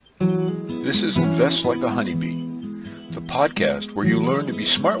This is Invest Like a Honeybee, the podcast where you learn to be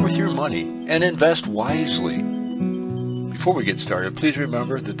smart with your money and invest wisely. Before we get started, please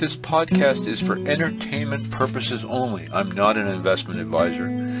remember that this podcast is for entertainment purposes only. I'm not an investment advisor.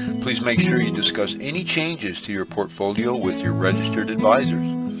 Please make sure you discuss any changes to your portfolio with your registered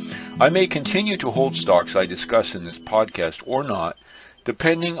advisors. I may continue to hold stocks I discuss in this podcast or not,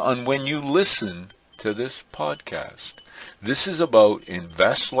 depending on when you listen to this podcast. This is about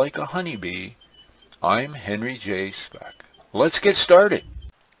Invest Like a Honeybee. I'm Henry J. Speck. Let's get started.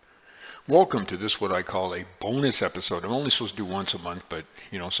 Welcome to this, what I call a bonus episode. I'm only supposed to do once a month, but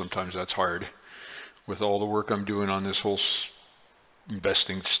sometimes that's hard with all the work I'm doing on this whole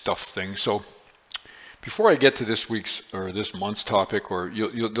investing stuff thing. So before I get to this week's or this month's topic,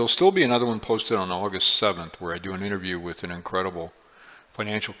 there'll still be another one posted on August 7th where I do an interview with an incredible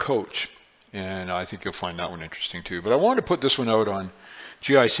financial coach. And I think you'll find that one interesting too. But I wanted to put this one out on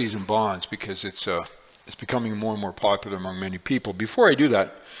GICs and bonds because it's becoming more and more popular among many people. Before I do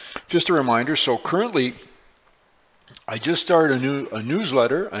that, just a reminder. So currently, I just started a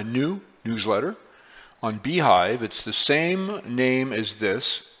new newsletter on Beehive. It's the same name as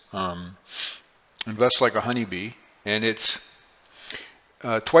this, Invest Like a Honeybee, and it's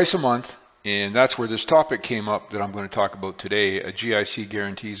twice a month. And that's where this topic came up that I'm going to talk about today. A GIC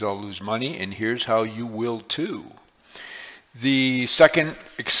guarantees I'll lose money, and here's how you will too. The second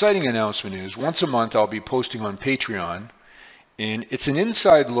exciting announcement is once a month I'll be posting on Patreon, and it's an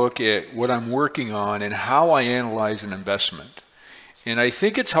inside look at what I'm working on and how I analyze an investment. And I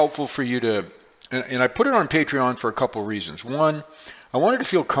think it's helpful for you to, and I put it on Patreon for a couple of reasons. One, I wanted to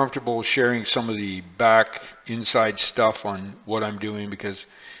feel comfortable sharing some of the back inside stuff on what I'm doing because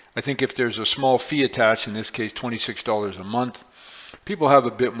I think if there's a small fee attached, in this case $26 a month, people have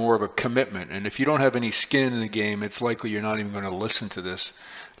a bit more of a commitment. And if you don't have any skin in the game, it's likely you're not even going to listen to this,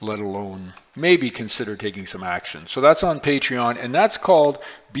 let alone maybe consider taking some action. So that's on Patreon, and that's called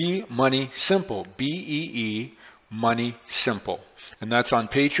Be Money Simple, B-E-E, Money Simple. And that's on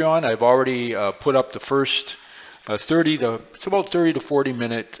Patreon. I've already put up the first 30 to 40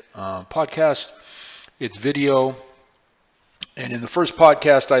 minute podcast. It's video. And in the first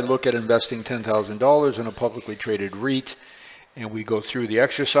podcast, I look at investing $10,000 in a publicly traded REIT, and we go through the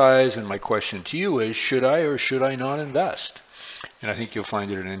exercise. And my question to you is, should I or should I not invest? And I think you'll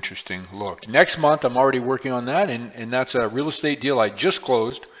find it an interesting look. Next month, I'm already working on that, and that's a real estate deal I just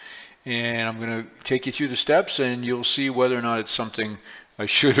closed. And I'm going to take you through the steps, and you'll see whether or not it's something I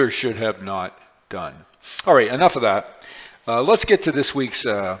should or should have not done. All right, enough of that. Let's get to this week's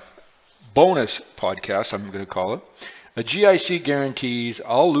bonus podcast, I'm going to call it. A GIC guarantees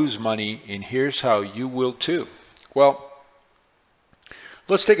I'll lose money, and here's how you will too. Well,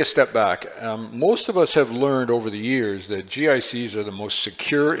 let's take a step back. Most of us have learned over the years that GICs are the most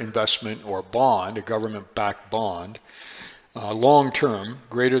secure investment or bond, a government-backed bond, long-term,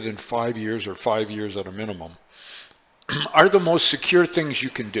 greater than 5 years or 5 years at a minimum, are the most secure things you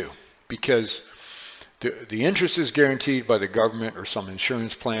can do because the interest is guaranteed by the government or some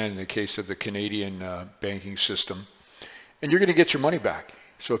insurance plan in the case of the Canadian banking system. And you're going to get your money back.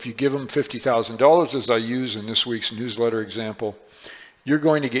 So if you give them $50,000, as I use in this week's newsletter example, you're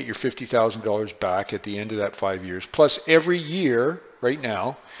going to get your $50,000 back at the end of that 5 years. Plus every year, right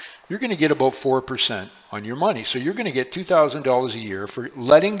now, you're going to get about 4% on your money. So you're going to get $2,000 a year for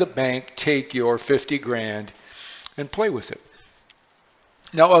letting the bank take your 50 grand and play with it.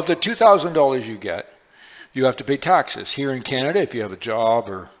 Now, of the $2,000 you get, you have to pay taxes. Here in Canada, if you have a job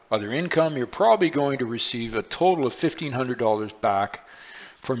or other income, you're probably going to receive a total of $1,500 back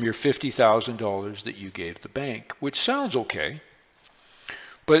from your $50,000 that you gave the bank, which sounds okay.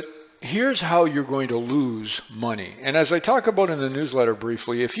 But here's how you're going to lose money. And as I talk about in the newsletter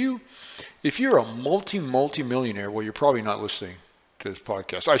briefly, if you're a multi-millionaire, well, you're probably not listening to this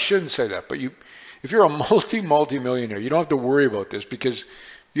podcast. I shouldn't say that, but if you're a multi-millionaire, you don't have to worry about this because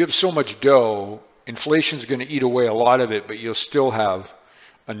you have so much dough. Inflation's going to eat away a lot of it, but you'll still have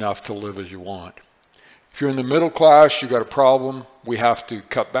enough to live as you want. If you're in the middle class, you got a problem, we have to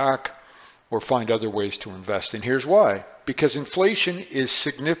cut back or find other ways to invest. And here's why. Because inflation is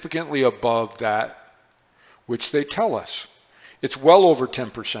significantly above that which they tell us. It's well over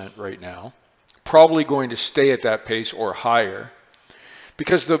 10% right now, probably going to stay at that pace or higher,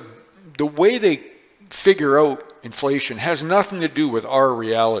 because the way they figure out inflation has nothing to do with our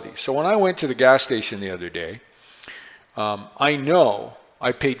reality. So when I went to the gas station the other day, I know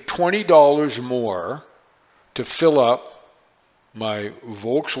I paid $20 more to fill up my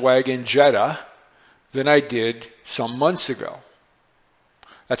Volkswagen Jetta than I did some months ago.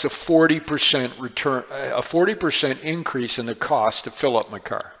 That's a 40% return, a 40% increase in the cost to fill up my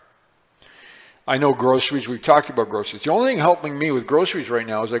car. I know groceries, we've talked about groceries. The only thing helping me with groceries right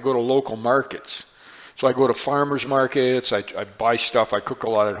now is I go to local markets. So I go to farmers markets, I buy stuff, I cook a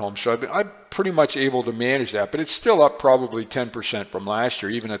lot at home. So I'm pretty much able to manage that, but it's still up probably 10% from last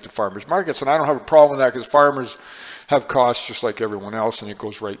year, even at the farmers markets. And I don't have a problem with that because farmers have costs just like everyone else, and it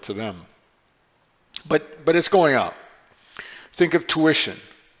goes right to them. But it's going up. Think of tuition.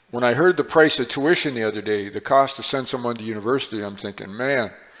 When I heard the price of tuition the other day, the cost to send someone to university, I'm thinking,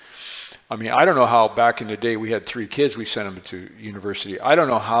 man, I mean, I don't know how back in the day we had 3 kids, we sent them to university. I don't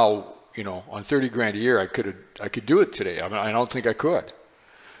know how, you know, on 30 grand a year I could do it today. I mean, I don't think I could.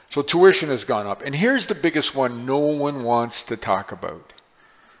 So tuition has gone up. And here's the biggest one no one wants to talk about: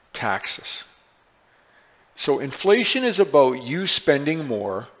 taxes. So inflation is about you spending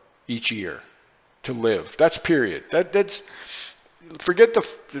more each year to live. That's period. That's forget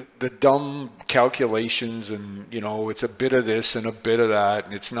the dumb calculations and, you know, it's a bit of this and a bit of that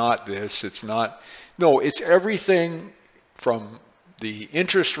and it's not this, it's not. No, it's everything from the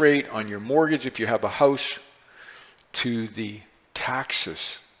interest rate on your mortgage if you have a house to the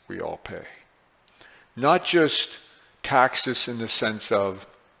taxes we all pay. Not just taxes in the sense of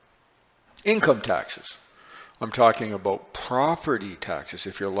income taxes. I'm talking about property taxes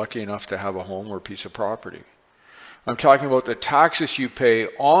if you're lucky enough to have a home or a piece of property. I'm talking about the taxes you pay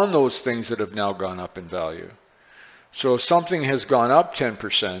on those things that have now gone up in value. So if something has gone up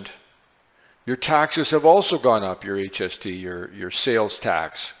 10%, your taxes have also gone up, your HST, your sales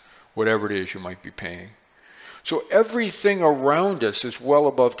tax, whatever it is you might be paying. So everything around us is well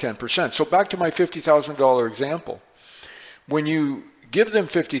above 10%. So back to my $50,000 example. When you give them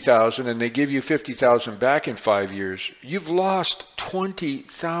 $50,000 and they give you $50,000 back in 5 years, you've lost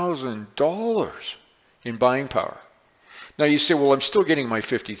 $20,000 in buying power. Now you say, well, I'm still getting my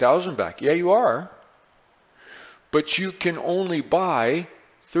 $50,000 back. Yeah, you are. But you can only buy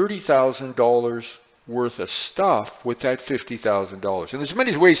 $30,000 worth of stuff with that $50,000. And there's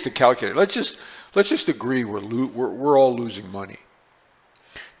many ways to calculate. Let's just agree we're all losing money.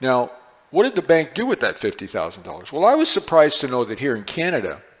 Now, what did the bank do with that $50,000? Well, I was surprised to know that here in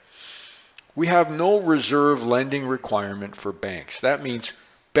Canada, we have no reserve lending requirement for banks. That means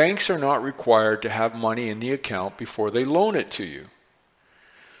banks are not required to have money in the account before they loan it to you.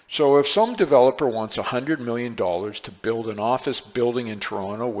 So if some developer wants $100 million to build an office building in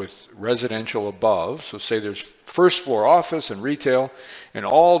Toronto with residential above, so say there's first floor office and retail, and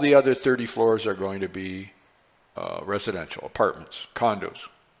all the other 30 floors are going to be residential, apartments, condos.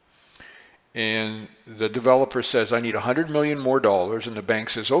 And the developer says, I need $100 million more, and the bank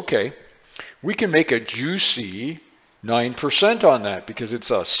says, okay, we can make a juicy 9% on that because it's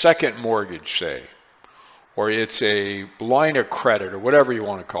a second mortgage, say, or it's a line of credit or whatever you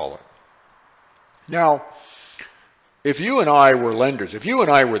want to call it. Now, if you and I were lenders, if you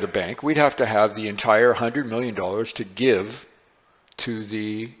and I were the bank, we'd have to have the entire $100 million to give to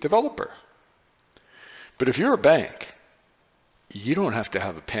the developer. But if you're a bank, you don't have to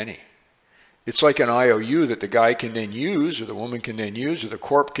have a penny. It's like an IOU that the guy can then use, or the woman can then use, or the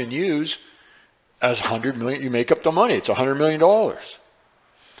corp can use as $100 million. You make up the money. It's $100 million.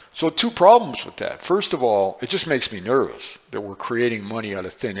 So 2 problems with that. First of all, it just makes me nervous that we're creating money out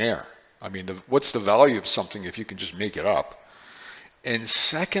of thin air. I mean, what's the value of something if you can just make it up? And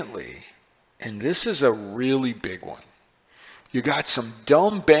secondly, and this is a really big one, you got some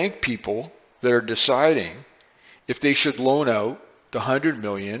dumb bank people that are deciding if they should loan out the $100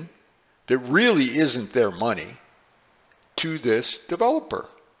 million that really isn't their money to this developer.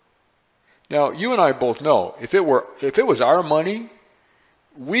 Now, you and I both know if it was our money,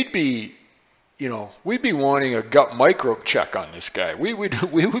 we'd be wanting a gut microbe check on this guy. We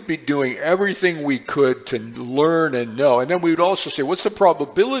would be doing everything we could to learn and know. And then we would also say, what's the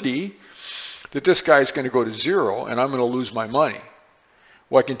probability that this guy's going to go to zero and I'm going to lose my money?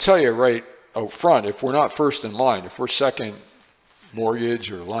 Well, I can tell you right out front, if we're not first in line, if we're second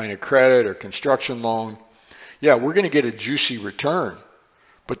mortgage or line of credit or construction loan, yeah, we're going to get a juicy return.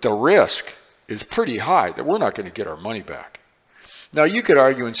 But the risk is pretty high that we're not going to get our money back. Now, you could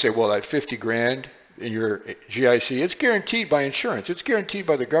argue and say, well, that 50 grand in your GIC, it's guaranteed by insurance. It's guaranteed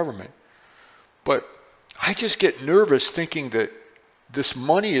by the government. But I just get nervous thinking that this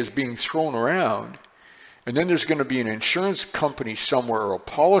money is being thrown around, and then there's going to be an insurance company somewhere or a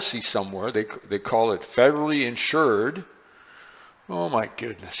policy somewhere. They call it federally insured. Oh, my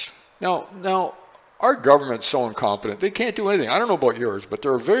goodness. Now, our government's so incompetent. They can't do anything. I don't know about yours, but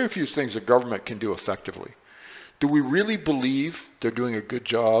there are very few things the government can do effectively. Do we really believe they're doing a good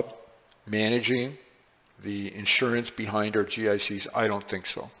job managing the insurance behind our GICs? I don't think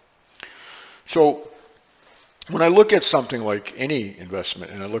so. So when I look at something like any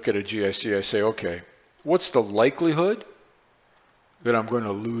investment and I look at a GIC, I say, okay, what's the likelihood that I'm going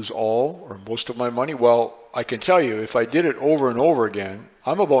to lose all or most of my money? Well, I can tell you if I did it over and over again,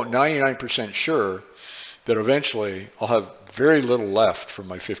 I'm about 99% sure that eventually I'll have very little left from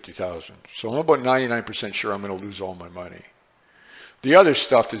my 50,000. So I'm about 99% sure I'm going to lose all my money. The other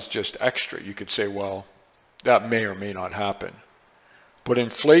stuff is just extra. You could say, well, that may or may not happen. But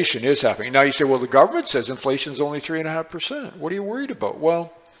inflation is happening. Now you say, well, the government says inflation is only 3.5%. What are you worried about?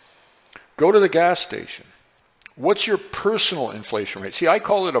 Well, go to the gas station. What's your personal inflation rate? See, I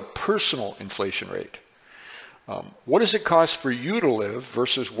call it a personal inflation rate. What does it cost for you to live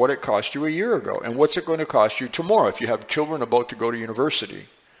versus what it cost you a year ago? And what's it going to cost you tomorrow if you have children about to go to university?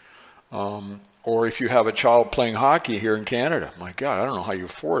 Or if you have a child playing hockey here in Canada. My God, I don't know how you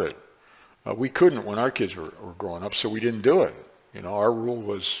afford it. We couldn't when our kids were growing up, so we didn't do it. You know, our rule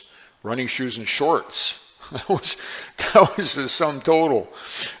was running shoes and shorts. That was the sum total.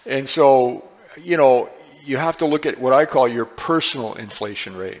 And so, you know, you have to look at what I call your personal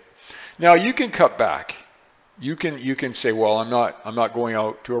inflation rate. Now you can cut back. You can say, well, I'm not going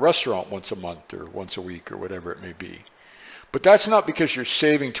out to a restaurant once a month or once a week or whatever it may be. But that's not because you're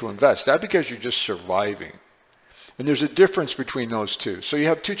saving to invest. That's because you're just surviving. And there's a difference between those two. So you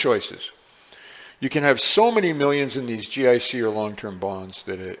have two choices. You can have so many millions in these GIC or long-term bonds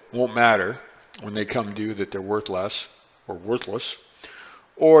that it won't matter when they come due that they're worth less or worthless,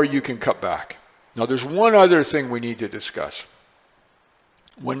 or you can cut back. Now there's one other thing we need to discuss.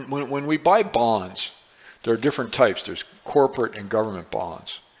 When we buy bonds, there are different types. There's corporate and government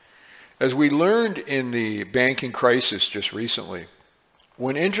bonds. As we learned in the banking crisis just recently,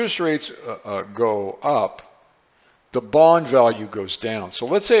 when interest rates go up, the bond value goes down. So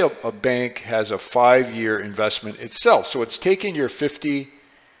let's say a bank has a 5-year investment itself. So it's taking your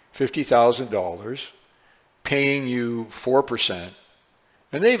 $50,000, paying you 4%,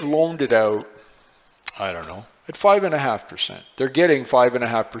 and they've loaned it out, I don't know, at 5.5%. They're getting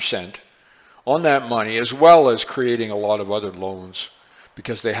 5.5% on that money, as well as creating a lot of other loans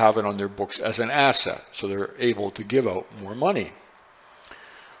because they have it on their books as an asset. So they're able to give out more money.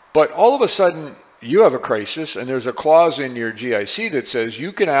 But all of a sudden, you have a crisis, and there's a clause in your GIC that says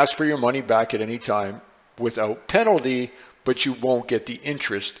you can ask for your money back at any time without penalty, but you won't get the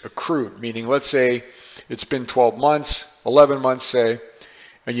interest accrued. Meaning, let's say it's been 12 months, 11 months, say,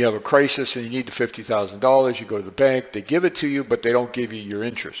 and you have a crisis and you need the $50,000. You go to the bank, they give it to you, but they don't give you your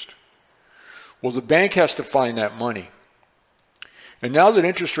interest. Well, the bank has to find that money. And now that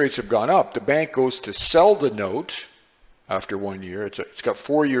interest rates have gone up, the bank goes to sell the note after 1 year. It's got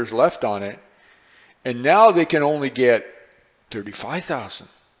 4 years left on it. And now they can only get $35,000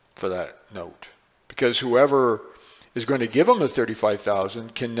 for that note, because whoever is going to give them the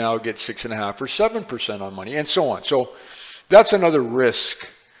 $35,000 can now get 6.5 or 7% on money, and so on. So that's another risk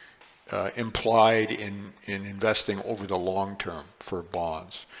implied in investing over the long term for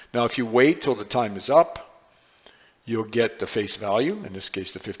bonds. Now, if you wait till the time is up, you'll get the face value, in this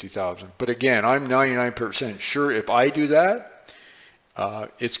case the $50,000. But again, I'm 99% sure if I do that,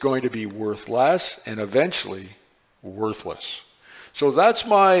 it's going to be worth less and eventually worthless. So that's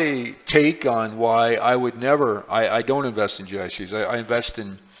my take on why I would never, I don't invest in GICs. I invest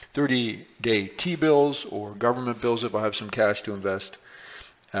in 30-day T-bills or government bills if I have some cash to invest.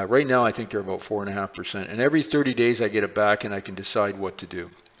 Right now I think they're about 4.5%. And every 30 days I get it back and I can decide what to do.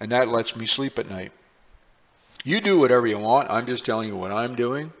 And that lets me sleep at night. You do whatever you want. I'm just telling you what I'm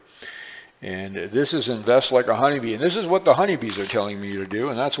doing. And this is invest like a honeybee. And this is what the honeybees are telling me to do,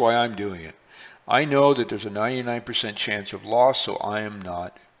 and that's why I'm doing it. I know that there's a 99% chance of loss, so I am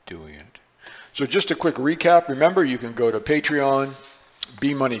not doing it. So just a quick recap. Remember, you can go to Patreon,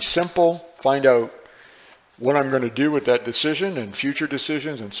 Be Money Simple, find out what I'm going to do with that decision and future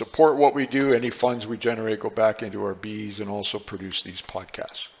decisions, and support what we do. Any funds we generate go back into our bees and also produce these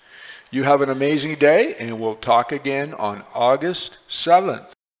podcasts. You have an amazing day, and we'll talk again on August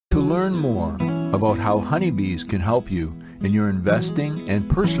 7th. To learn more about how honeybees can help you in your investing and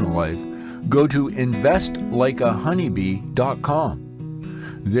personal life, go to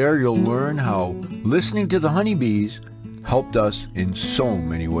investlikeahoneybee.com. There you'll learn how listening to the honeybees helped us in so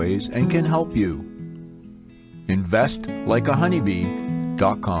many ways and can help you.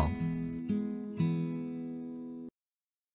 investlikeahoneybee.com.